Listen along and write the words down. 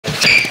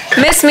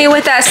Miss me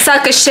with that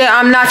sucker shit,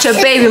 I'm not your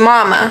baby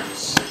mama.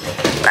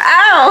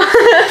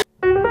 Ow!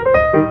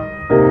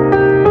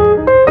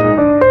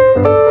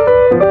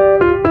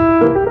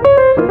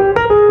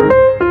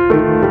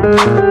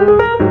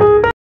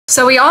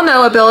 So we all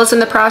know a bill is in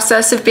the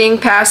process of being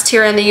passed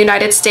here in the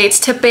United States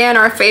to ban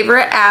our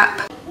favorite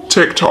app,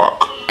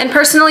 TikTok. And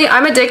personally,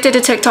 I'm addicted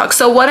to TikTok,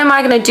 so what am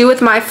I gonna do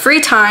with my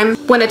free time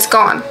when it's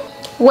gone?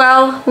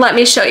 Well, let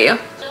me show you.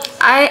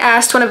 I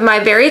asked one of my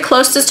very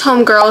closest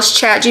homegirls,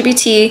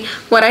 ChatGPT,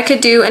 what I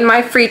could do in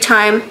my free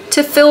time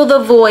to fill the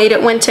void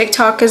when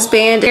TikTok is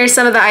banned. Here's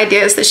some of the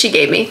ideas that she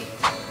gave me.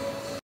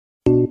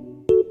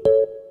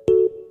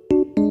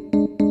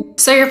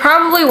 So you're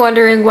probably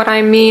wondering what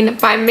I mean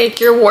by make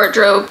your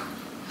wardrobe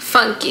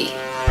funky.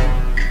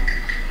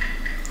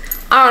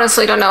 I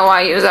honestly don't know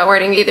why I use that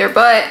wording either,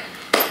 but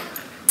it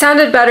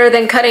sounded better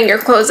than cutting your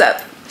clothes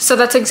up. So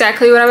that's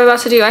exactly what I'm about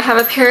to do. I have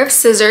a pair of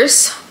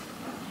scissors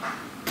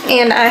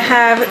and I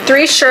have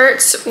 3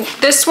 shirts.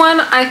 This one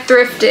I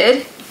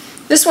thrifted.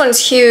 This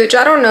one's huge.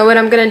 I don't know what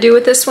I'm gonna do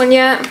with this one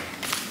yet.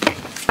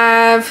 I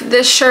have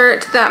this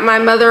shirt that my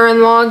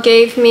mother-in-law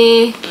gave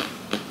me,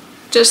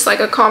 just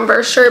like a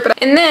Converse shirt.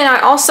 And then I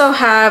also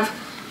have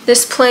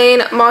this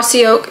plain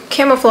mossy oak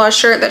camouflage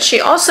shirt that she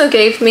also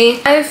gave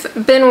me.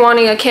 I've been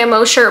wanting a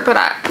camo shirt, but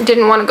I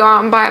didn't want to go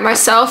out and buy it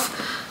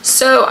myself.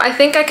 So I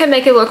think I can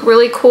make it look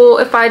really cool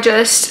if I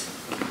just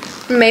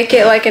make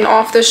it like an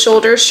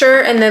off-the-shoulder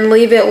shirt and then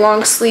leave it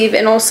long sleeve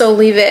and also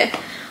leave it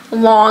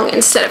long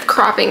instead of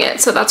cropping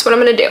it. So that's what I'm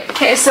gonna do.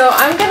 Okay, so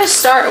I'm gonna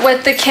start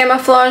with the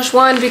camouflage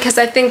one because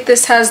I think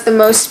this has the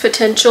most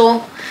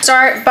potential.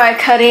 Start by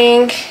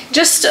cutting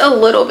just a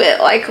little bit,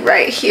 like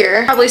right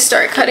here. Probably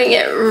start cutting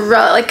it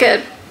like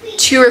a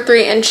 2 or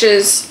 3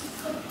 inches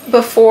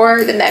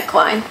before the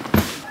neckline.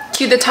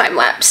 Cue the time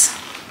lapse.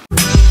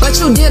 But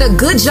you did a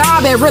good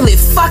job at really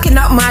fucking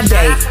up my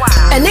day.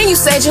 And then you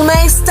said you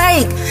made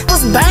steak. It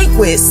was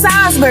banquet,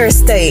 Salisbury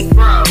steak.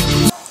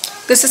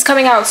 This is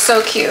coming out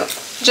so cute,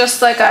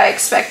 just like I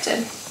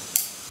expected.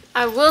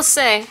 I will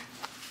say,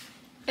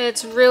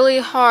 it's really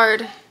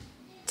hard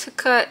to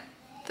cut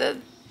the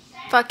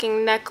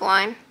fucking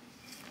neckline.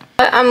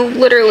 I'm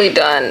literally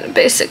done,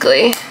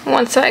 basically,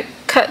 once I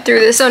cut through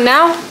this. So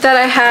now that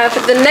I have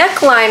the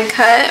neckline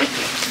cut,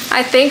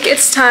 I think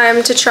it's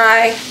time to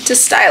try to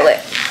style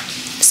it.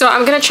 So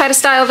I'm gonna try to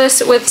style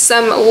this with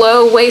some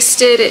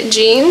low-waisted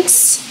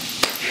jeans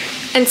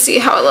and see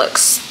how it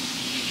looks.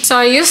 So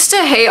I used to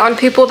hate on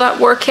people that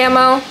wore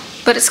camo,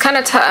 but it's kind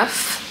of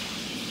tough,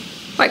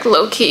 like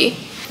low-key.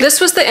 This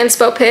was the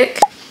inspo pick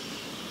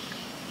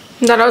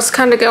that I was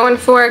kind of going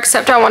for,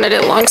 except I wanted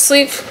it long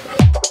sleeve.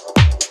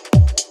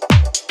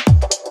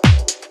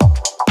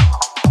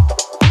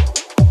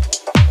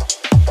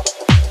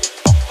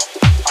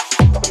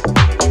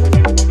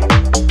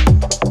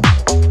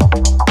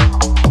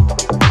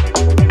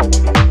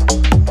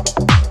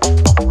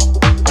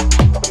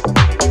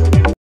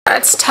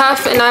 It's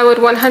tough, and I would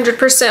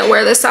 100%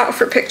 wear this out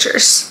for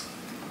pictures.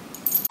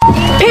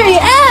 Period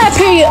I,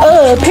 period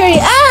period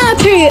I,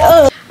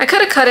 period I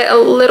could have cut it a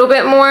little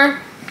bit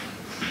more,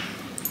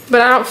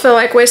 but I don't feel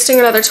like wasting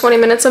another 20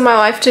 minutes of my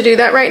life to do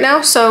that right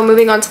now, so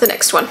moving on to the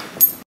next one.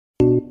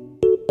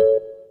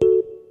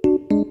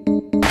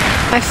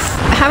 I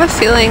have a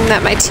feeling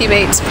that my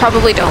teammates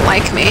probably don't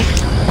like me,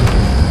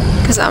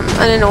 because I'm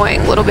an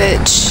annoying little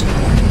bitch.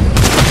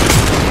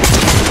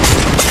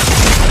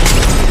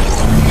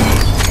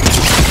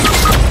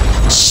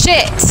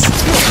 Shit!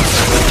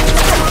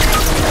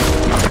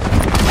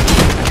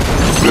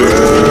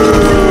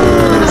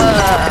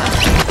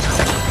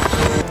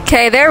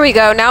 Okay, there we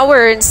go. Now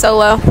we're in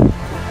solo.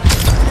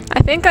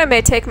 I think I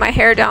may take my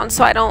hair down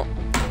so I don't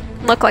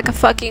look like a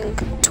fucking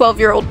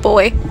 12-year-old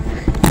boy.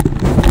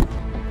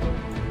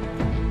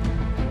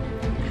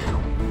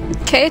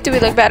 Okay, do we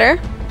look better?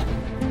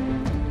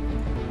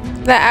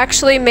 That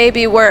actually may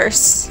be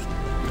worse.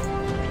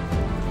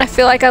 I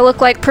feel like I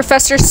look like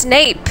Professor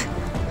Snape.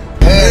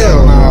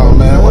 Hell no,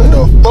 man. What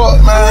the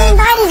fuck, man?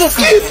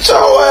 Get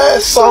your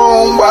ass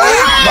on,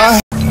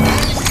 man.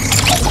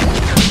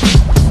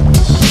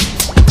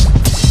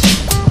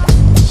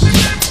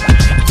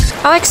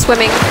 I like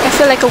swimming. I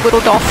feel like a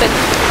little dolphin.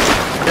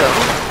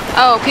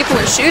 Oh, people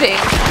are shooting.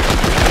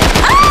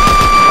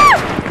 Ah!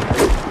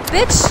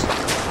 Bitch.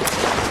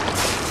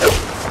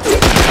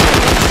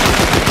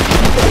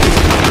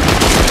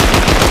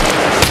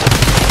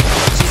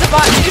 She's a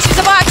bot too. She's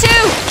a bot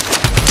too.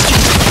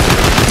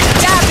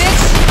 Yeah,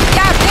 bitch.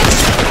 Yeah, bitch.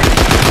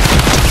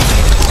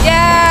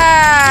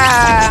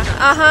 Yeah.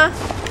 Uh-huh.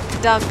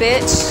 Dumb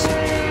bitch.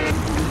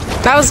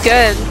 That was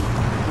good.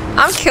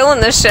 I'm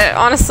killing this shit,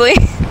 honestly.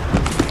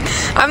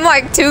 I'm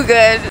like too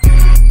good.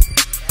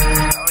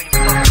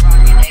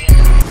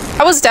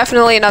 I was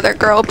definitely another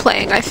girl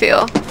playing, I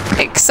feel.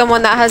 Like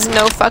someone that has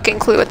no fucking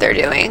clue what they're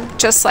doing,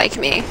 just like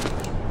me.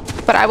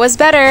 But I was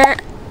better.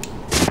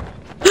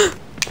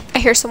 I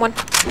hear someone.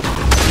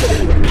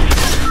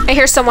 I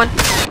hear someone.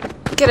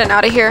 Getting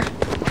out of here.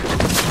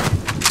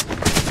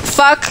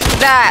 Fuck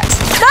that.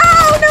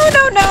 No, no,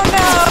 no, no,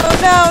 no,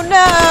 no,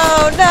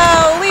 no,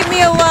 no. Leave me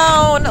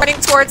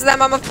towards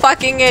them. I'm a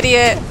fucking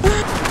idiot.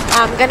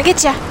 I'm gonna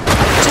get ya.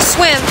 Just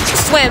swim,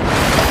 swim,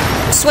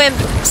 swim,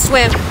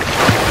 swim.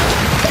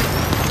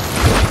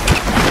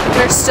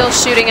 They're still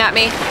shooting at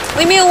me.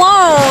 Leave me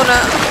alone.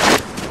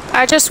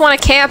 I just want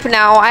to camp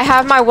now. I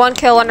have my 1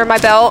 kill under my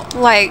belt.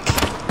 Like,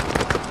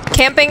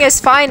 camping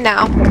is fine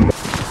now.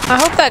 I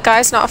hope that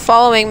guy's not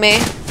following me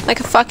like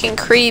a fucking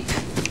creep.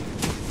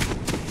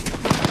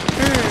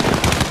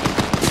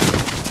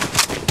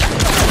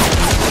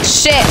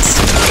 Shit!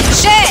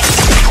 Shit!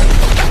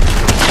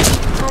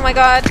 Oh my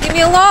god, leave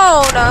me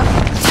alone!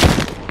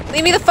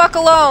 Leave me the fuck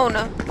alone!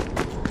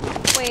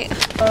 Wait.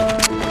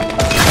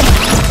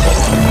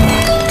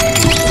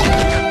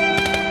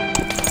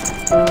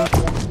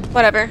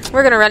 Whatever,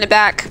 we're gonna run it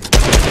back.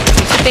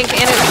 I think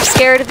Anna's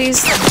scared of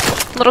these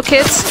little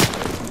kids.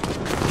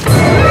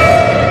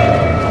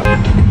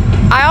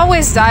 I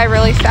always die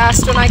really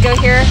fast when I go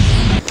here.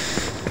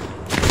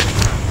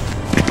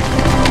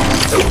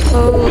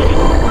 Oh.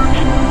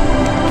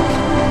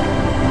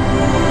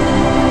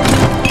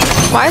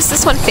 Why is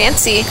this one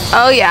fancy?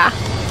 Oh yeah.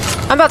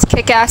 I'm about to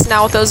kick ass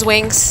now with those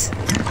wings.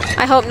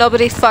 I hope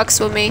nobody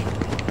fucks with me.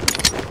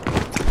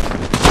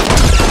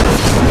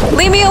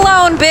 Leave me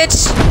alone,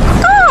 bitch!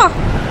 Oh!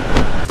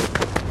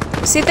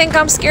 Does he think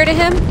I'm scared of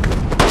him?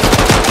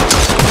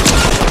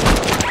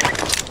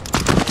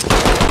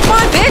 Come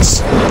on,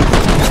 bitch!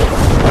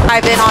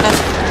 I've been on him.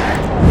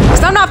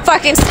 Cause I'm not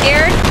fucking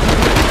scared.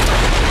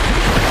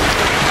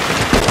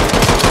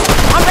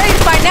 I'm ready to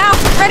fight now.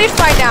 I'm ready to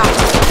fight now.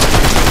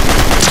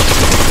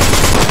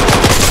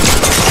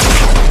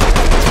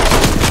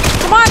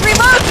 Come on,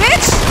 reload,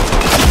 bitch!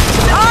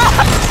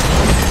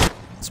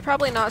 Oh! It's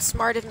probably not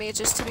smart of me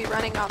just to be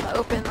running out in the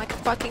open like a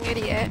fucking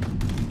idiot.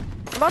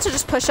 I'm about to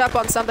just push up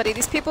on somebody.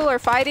 These people are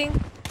fighting.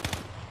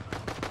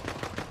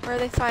 Where are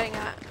they fighting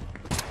at?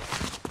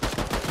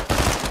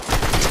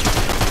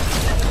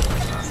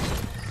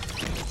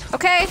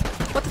 Okay,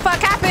 what the fuck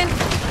happened?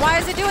 Why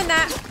is it doing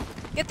that?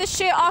 Get this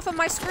shit off of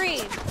my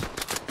screen.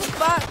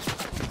 Fuck.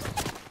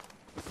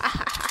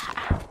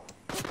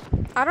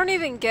 I don't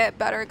even get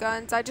better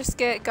guns. I just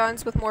get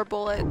guns with more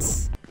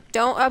bullets.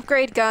 Don't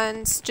upgrade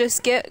guns.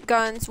 Just get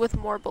guns with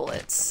more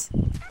bullets.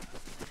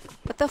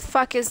 What the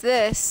fuck is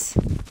this?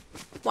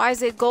 Why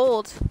is it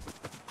gold?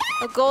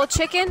 A gold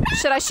chicken?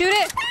 Should I shoot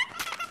it?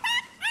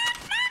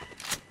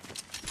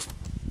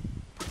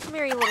 Come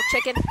here, you little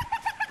chicken.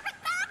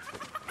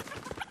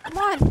 Come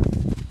on.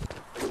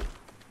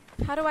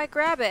 How do I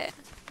grab it?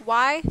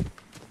 Y?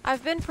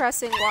 I've been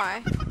pressing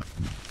Y.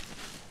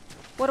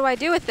 What do I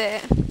do with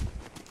it?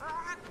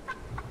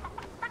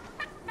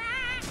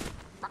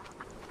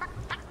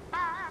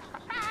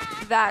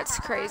 That's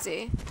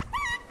crazy.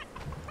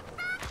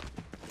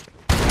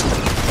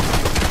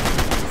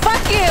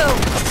 Fuck you!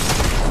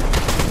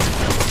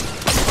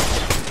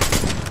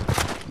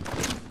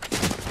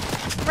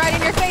 Right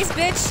in your face,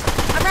 bitch!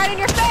 I'm right in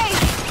your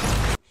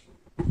face!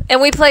 And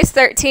we placed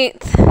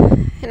 13th.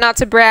 And not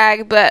to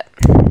brag, but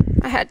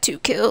I had 2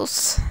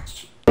 kills.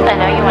 I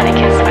know you want to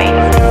kiss me.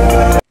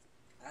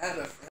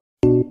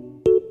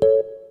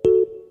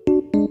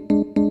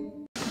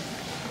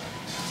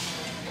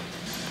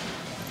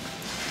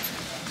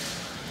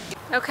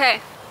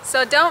 Okay,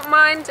 so don't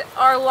mind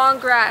our long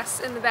grass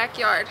in the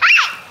backyard.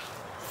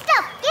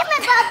 Stop! Give me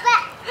that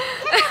back!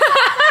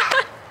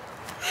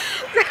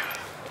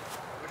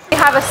 We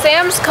have a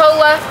Sam's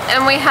Cola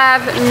and we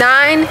have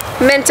 9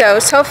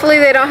 Mentos. Hopefully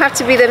they don't have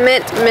to be the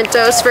mint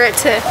Mentos for it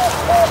to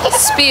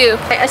spew.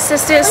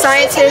 Assistant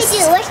scientist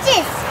What's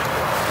this?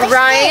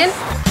 Ryan.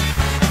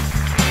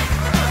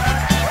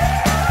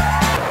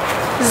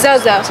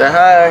 Zozo. Say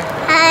hi.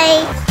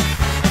 Hi.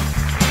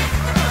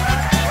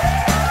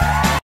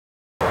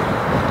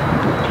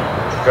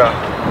 Go.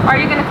 Are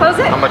you gonna close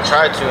it? I'm gonna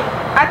try to.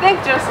 I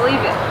think just leave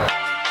it.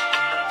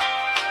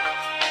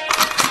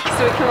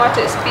 So we can watch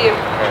it spew.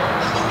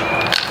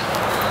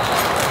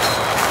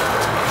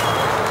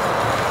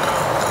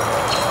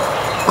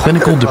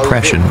 Clinical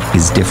depression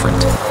is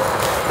different.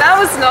 That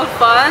was no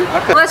fun.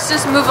 Let's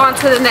just move on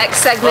to the next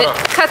segment.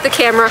 Cut the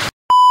camera.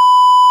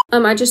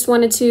 I just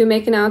wanted to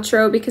make an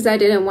outro because I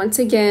didn't once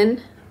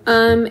again.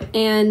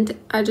 And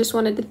I just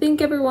wanted to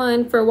thank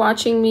everyone for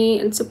watching me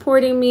and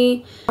supporting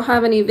me. If you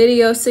have any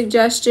video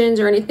suggestions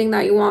or anything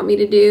that you want me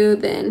to do,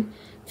 then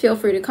feel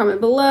free to comment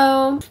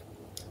below.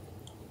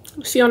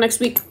 See y'all next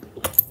week.